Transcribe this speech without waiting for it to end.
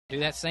Do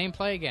that same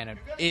play again.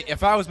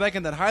 If I was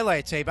making that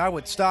highlight tape, I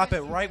would stop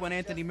it right when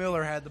Anthony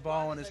Miller had the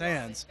ball in his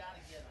hands.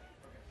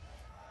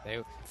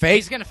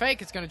 He's going to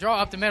fake. It's going to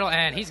draw up the middle,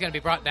 and he's going to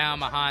be brought down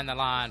behind the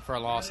line for a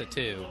loss of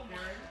 2.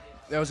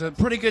 That was a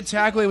pretty good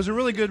tackle. It was a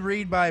really good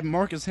read by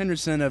Marcus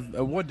Henderson of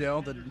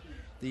Wooddale,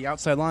 the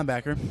outside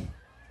linebacker.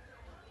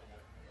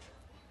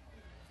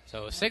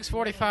 So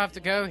 6:45 to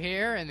go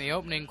here in the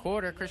opening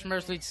quarter. Christian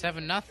Murray leads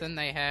 7-0.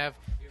 They have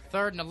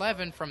 3rd and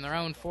 11 from their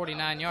own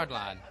 49-yard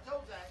line.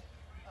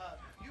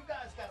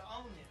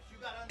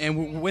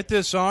 And with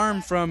this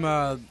arm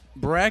from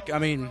Breck, I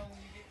mean,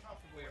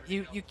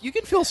 you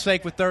can feel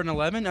safe with 3rd and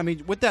 11. I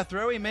mean, with that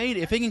throw he made,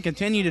 if he can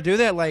continue to do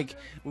that, like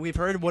we've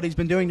heard what he's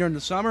been doing during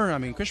the summer, I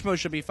mean, Christian Murray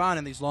should be fine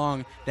in these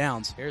long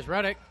downs. Here's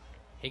Ruddick.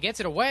 He gets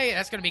it away.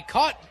 That's going to be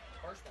caught.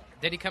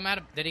 Did he get out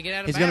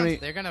of bounds?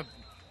 They're going to.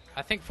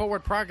 I think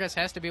forward progress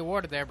has to be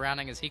awarded there,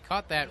 Browning, as he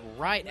caught that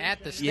right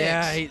at the sticks.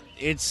 Yeah,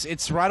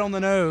 it's right on the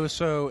nose.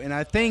 So, and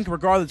I think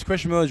regardless,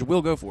 Christian Miller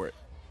will go for it.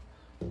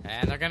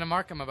 And they're going to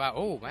mark him about,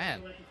 a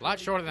lot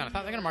shorter than I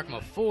thought. They're going to mark him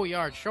a full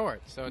yard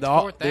short. So it's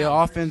 4th down. The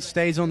offense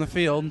stays on the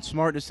field.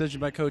 Smart decision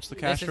by Coach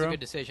LeCastro. This is a good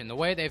decision. The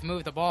way they've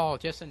moved the ball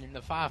just in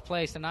the 5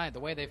 plays tonight, the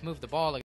way they've moved the ball